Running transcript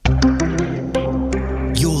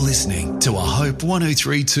to a Hope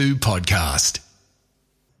 1032 podcast.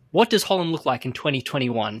 What does Hollyn look like in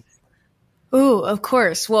 2021? Ooh, of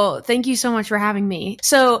course. Well, thank you so much for having me.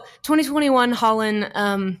 So 2021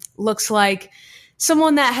 Hollyn looks like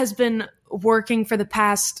someone that has been working for the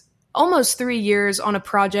past almost 3 years on a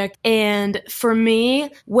project. And for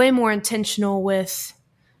me, way more intentional with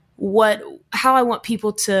how I want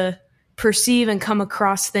people to perceive and come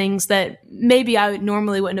across things that maybe I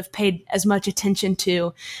normally wouldn't have paid as much attention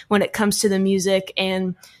to when it comes to the music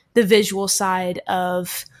and the visual side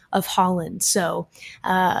of Hollyn. So,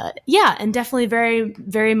 and definitely very,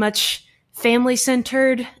 very much family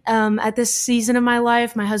centered, at this season of my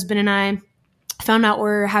life. My husband and I found out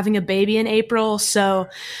we're having a baby in April. So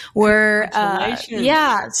so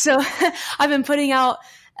I've been putting out,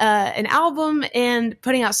 an album and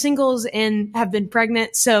putting out singles and have been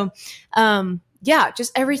pregnant. So,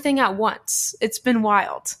 just everything at once. It's been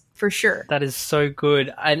wild. For sure. That is so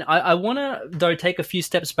good. And I want to, though, take a few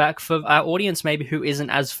steps back for our audience maybe who isn't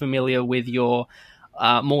as familiar with your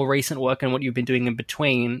more recent work and what you've been doing in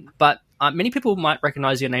between. But many people might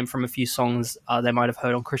recognize your name from a few songs they might have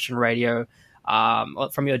heard on Christian radio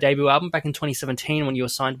from your debut album back in 2017 when you were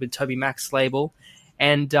signed with Toby Mac's label.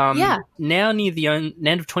 And now near the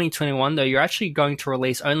end of 2021, though, you're actually going to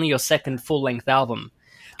release only your second full-length album.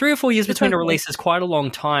 3 or 4 years between a release is quite a long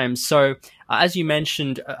time. So as you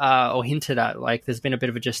mentioned or hinted at, like there's been a bit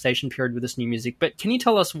of a gestation period with this new music. But can you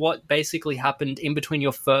tell us what basically happened in between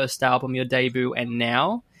your first album, your debut, and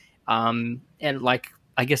now? And like,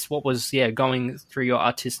 I guess what was going through your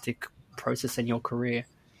artistic process and your career?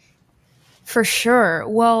 For sure.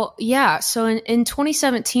 Well, so in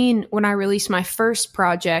 2017, when I released my first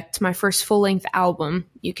project, my first full-length album,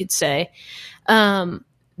 you could say,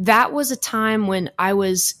 that was a time when I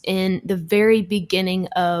was in the very beginning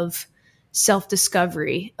of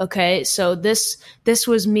self-discovery. Okay. So this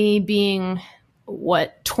was me being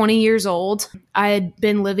 20 years old. I had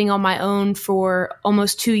been living on my own for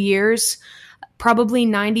almost 2 years. Probably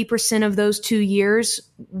 90% of those 2 years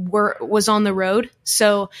was on the road.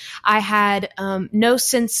 So I had no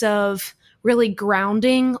sense of really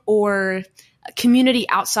grounding or community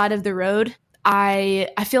outside of the road. I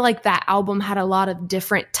feel like that album had a lot of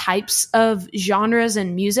different types of genres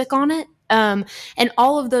and music on it. And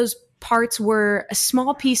all of those parts were a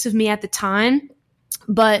small piece of me at the time.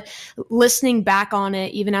 But listening back on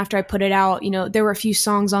it, even after I put it out, there were a few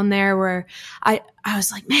songs on there where I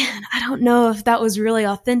was like, man, I don't know if that was really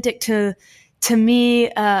authentic to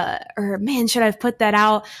me, or man, should I have put that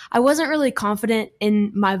out? I wasn't really confident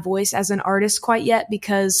in my voice as an artist quite yet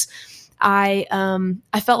because I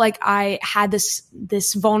felt like I had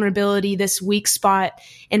this vulnerability, this weak spot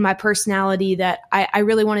in my personality that I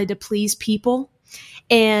really wanted to please people.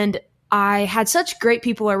 And I had such great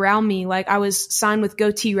people around me. Like I was signed with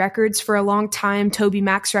Goatee Records for a long time, Toby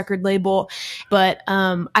Mac's record label, but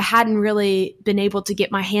I hadn't really been able to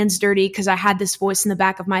get my hands dirty because I had this voice in the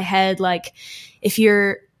back of my head. Like if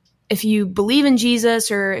you believe in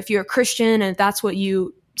Jesus or if you're a Christian and that's what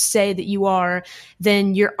you say that you are,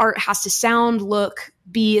 then your art has to sound, look,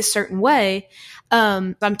 be a certain way.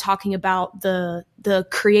 I'm talking about the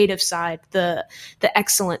creative side, the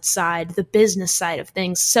excellent side, the business side of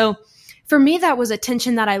things. So for me, that was a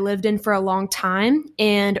tension that I lived in for a long time.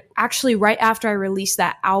 And actually right after I released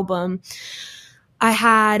that album, I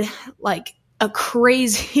had like a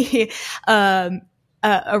crazy, a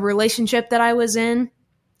relationship that I was in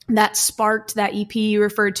that sparked that EP you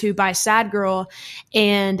referred to by Sad Girl.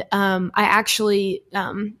 And I actually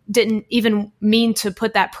didn't even mean to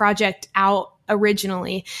put that project out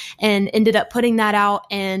originally and ended up putting that out.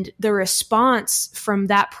 And the response from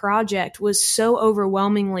that project was so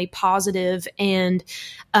overwhelmingly positive and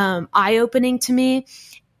eye-opening to me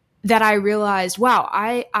that I realized, wow,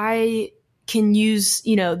 I can use,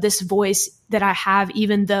 this voice that I have,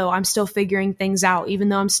 even though I'm still figuring things out, even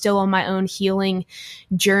though I'm still on my own healing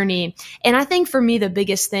journey. And I think for me, the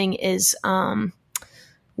biggest thing is,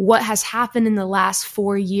 what has happened in the last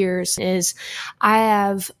 4 years is I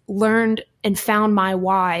have learned and found my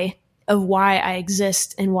why of why I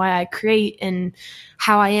exist and why I create and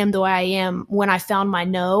how I am the way I am when I found my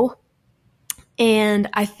no. And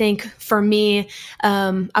I think for me,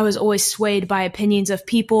 I was always swayed by opinions of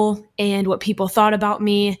people and what people thought about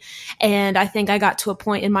me. And I think I got to a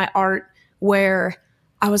point in my art where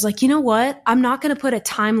I was like, you know what? I'm not going to put a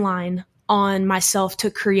timeline on myself to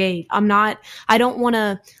create. I don't want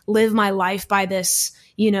to live my life by this,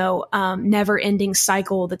 never ending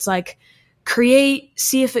cycle that's like create,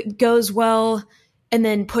 see if it goes well, and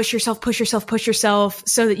then push yourself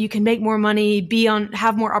so that you can make more money,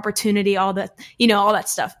 have more opportunity, all that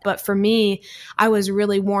stuff. But for me, I was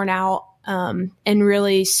really worn out and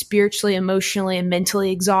really spiritually, emotionally, and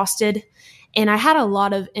mentally exhausted. And I had a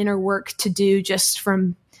lot of inner work to do just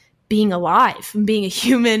from being alive and being a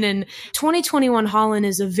human. And 2021 Hollyn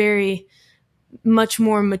is a very much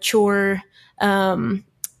more mature,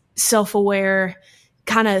 self-aware,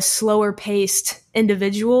 kind of slower paced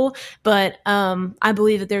individual. But I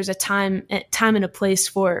believe that there's a time and a place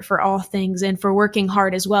for all things, and for working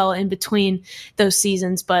hard as well in between those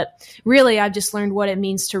seasons. But really, I've just learned what it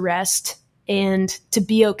means to rest and to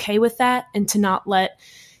be okay with that, and to not let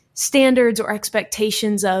standards or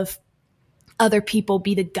expectations of other people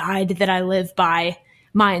be the guide that I live by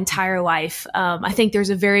my entire life. I think there's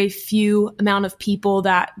a very few amount of people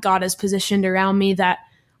that God has positioned around me that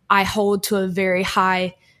I hold to a very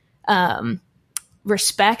high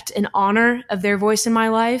respect and honor of their voice in my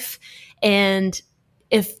life. And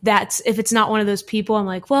if it's not one of those people, I'm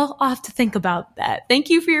like, well, I'll have to think about that. Thank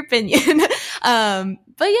you for your opinion.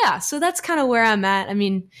 But yeah, so that's kind of where I'm at. I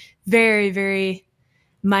mean, very, very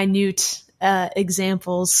minute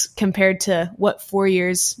examples compared to what 4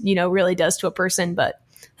 years, really does to a person. But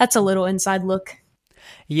that's a little inside look.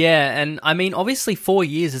 Yeah, and I mean, obviously 4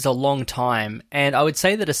 years is a long time, and I would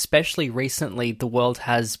say that especially recently the world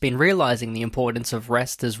has been realizing the importance of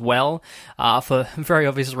rest as well, for very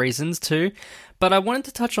obvious reasons too. But I wanted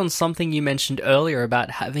to touch on something you mentioned earlier about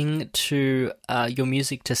having to your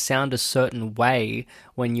music to sound a certain way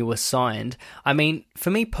when you were signed. I mean, for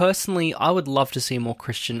me personally, I would love to see more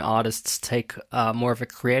Christian artists take more of a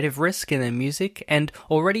creative risk in their music. And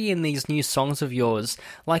already in these new songs of yours,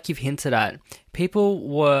 like you've hinted at, people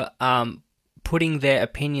were putting their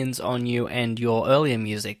opinions on you and your earlier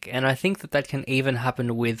music. And I think that can even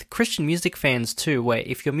happen with Christian music fans too, where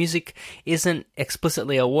if your music isn't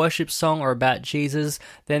explicitly a worship song or about Jesus,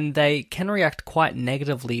 then they can react quite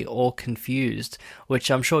negatively or confused,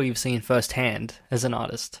 which I'm sure you've seen firsthand as an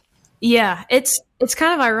artist. Yeah, it's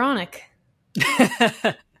kind of ironic.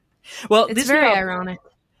 Well, it's very ironic.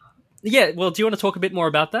 Yeah, well, do you want to talk a bit more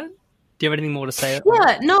about that? Do you have anything more to say?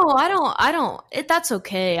 Yeah, no, I don't. That's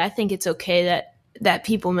okay. I think it's okay that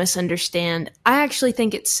people misunderstand. I actually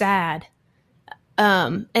think it's sad.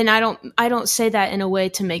 And I don't say that in a way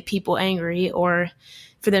to make people angry or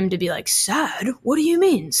for them to be like, sad? What do you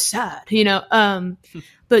mean sad?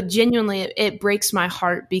 But genuinely it breaks my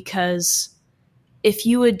heart, because if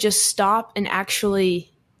you would just stop and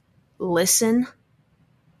actually listen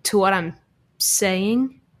to what I'm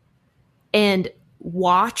saying and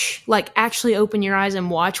watch, like actually open your eyes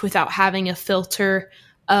and watch without having a filter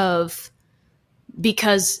of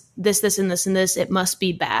because this, and this, and this, it must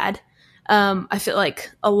be bad. I feel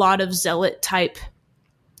like a lot of zealot type,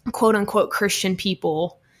 quote unquote, Christian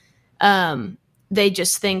people, they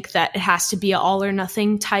just think that it has to be an all or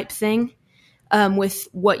nothing type thing with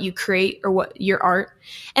what you create or what your art.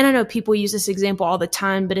 And I know people use this example all the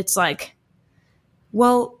time, but it's like,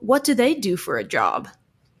 well, what do they do for a job?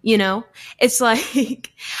 It's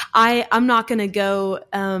like, I'm not going to go,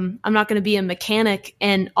 I'm not going to be a mechanic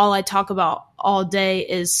and all I talk about all day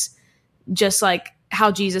is just like how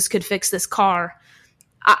Jesus could fix this car.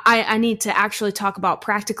 I need to actually talk about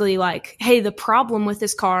practically like, hey, the problem with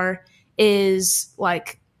this car is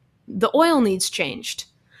like the oil needs changed.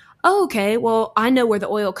 Oh, okay. Well, I know where the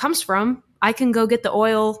oil comes from. I can go get the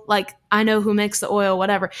oil. Like I know who makes the oil,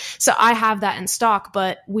 whatever. So I have that in stock,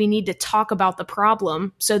 but we need to talk about the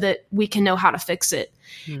problem so that we can know how to fix it.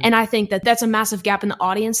 And I think that that's a massive gap in the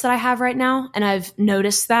audience that I have right now. And I've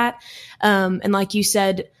noticed that. And like you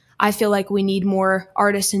said, I feel like we need more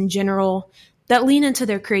artists in general that lean into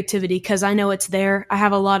their creativity, because I know it's there. I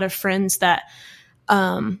have a lot of friends that,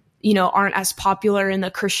 aren't as popular in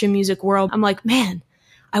the Christian music world. I'm like, man,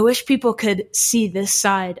 I wish people could see this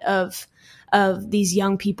side of these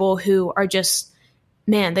young people who are just,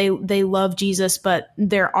 man, they love Jesus, but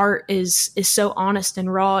their art is so honest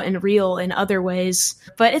and raw and real in other ways.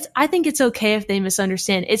 But I think it's okay if they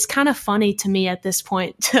misunderstand. It's kind of funny to me at this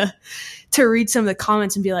point to read some of the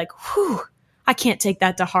comments and be like, whew, I can't take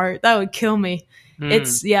that to heart. That would kill me.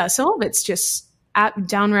 Some of it's just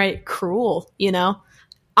downright cruel,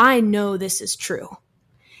 I know this is true.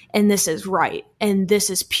 And this is right. And this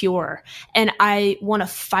is pure. And I want to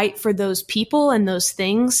fight for those people and those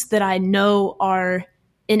things that I know are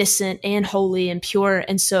innocent and holy and pure.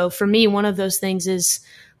 And so for me, one of those things is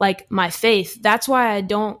like my faith. That's why I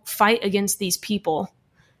don't fight against these people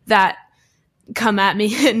that come at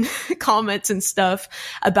me in comments and stuff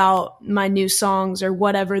about my new songs or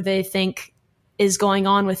whatever they think is going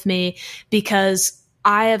on with me, because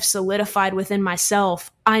I have solidified within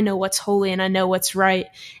myself, I know what's holy and I know what's right,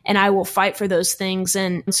 and I will fight for those things.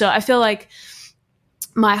 And so I feel like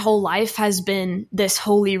my whole life has been this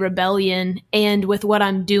holy rebellion. And with what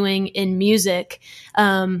I'm doing in music,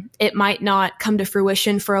 it might not come to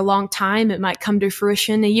fruition for a long time. It might come to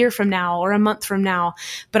fruition a year from now or a month from now.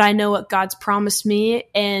 But I know what God's promised me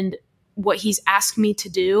and what he's asked me to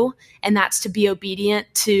do. And that's to be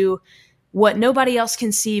obedient to what nobody else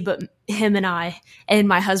can see but him and I and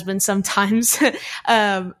my husband sometimes.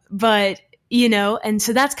 But, you know, and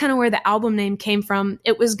so that's kind of where the album name came from.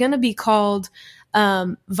 It was going to be called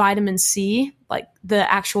Vitamin C, like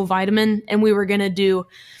the actual vitamin. And we were going to do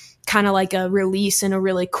kind of like a release and a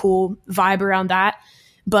really cool vibe around that.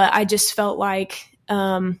 But I just felt like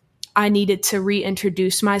I needed to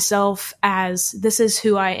reintroduce myself as this is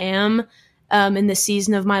who I am in this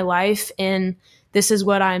season of my life. And this is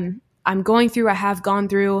what I'm going through. I have gone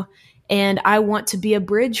through. And I want to be a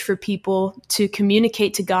bridge for people to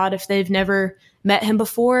communicate to God if they've never met him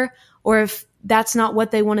before, or if that's not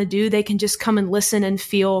what they want to do, they can just come and listen and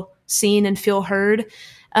feel seen and feel heard.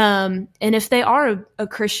 And if they are a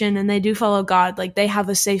Christian and they do follow God, like they have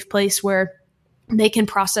a safe place where they can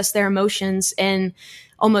process their emotions and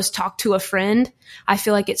almost talk to a friend. I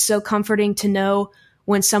feel like it's so comforting to know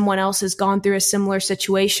when someone else has gone through a similar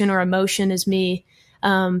situation or emotion as me,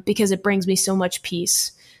 because it brings me so much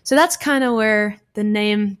peace. So that's kind of where the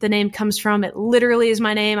name comes from. It literally is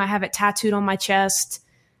my name. I have it tattooed on my chest.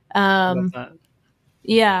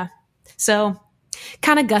 Yeah. So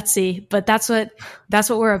kind of gutsy, but that's what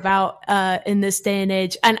we're about, in this day and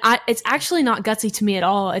age. And it's actually not gutsy to me at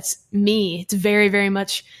all. It's me. It's very, very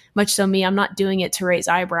much so me. I'm not doing it to raise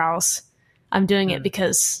eyebrows. I'm doing it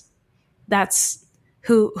because that's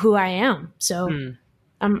who I am. So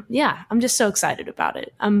I'm just so excited about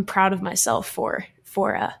it. I'm proud of myself for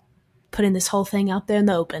putting this whole thing out there in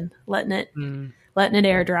the open, letting it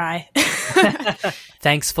air dry.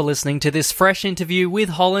 Thanks for listening to this fresh interview with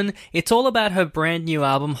Hollyn. It's all about her brand new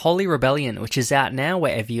album, Holy Rebellion, which is out now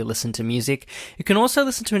wherever you listen to music. You can also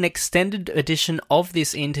listen to an extended edition of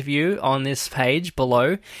this interview on this page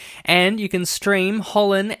below, and you can stream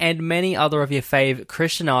Hollyn and many other of your fave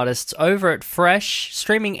Christian artists over at Fresh,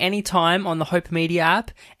 streaming anytime on the Hope Media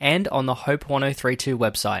app and on the Hope 1032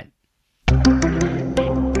 website.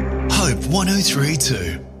 Hope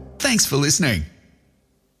 1032. Thanks for listening.